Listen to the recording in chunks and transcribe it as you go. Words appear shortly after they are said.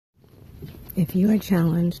If you are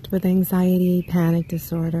challenged with anxiety, panic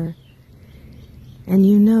disorder, and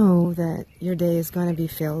you know that your day is going to be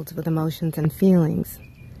filled with emotions and feelings,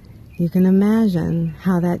 you can imagine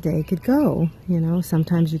how that day could go.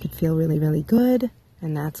 Sometimes you could feel really, really good,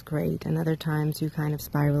 and that's great. And other times you kind of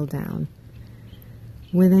spiral down.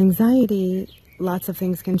 With anxiety, lots of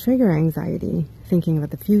things can trigger anxiety. Thinking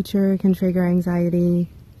about the future can trigger anxiety.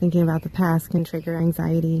 Thinking about the past can trigger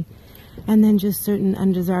anxiety. And then just certain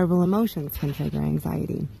undesirable emotions can trigger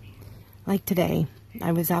anxiety. Like today,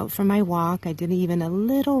 I was out for my walk. I did even a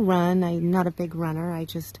little run. I'm not a big runner. I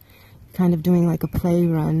just kind of doing like a play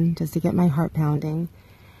run just to get my heart pounding.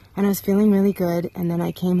 And I was feeling really good. And then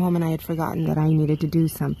I came home and I had forgotten that I needed to do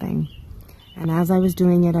something. And as I was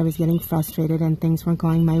doing it, I was getting frustrated and things weren't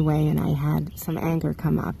going my way. And I had some anger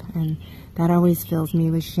come up. And that always fills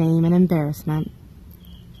me with shame and embarrassment.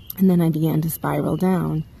 And then I began to spiral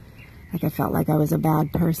down. Like I felt like I was a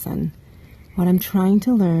bad person. What I'm trying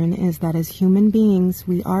to learn is that as human beings,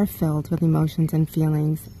 we are filled with emotions and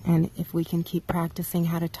feelings. And if we can keep practicing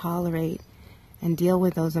how to tolerate and deal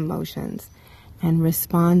with those emotions and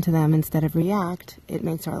respond to them instead of react, it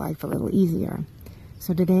makes our life a little easier.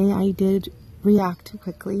 So today I did react too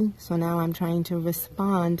quickly. So now I'm trying to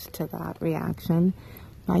respond to that reaction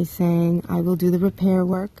by saying I will do the repair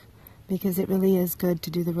work, because it really is good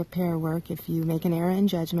to do the repair work if you make an error in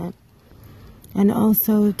judgment. And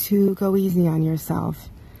also to go easy on yourself.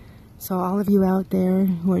 So all of you out there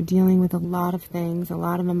who are dealing with a lot of things, a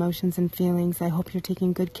lot of emotions and feelings, I hope you're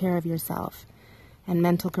taking good care of yourself. And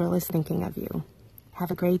Mental Girl is thinking of you.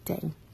 Have a great day.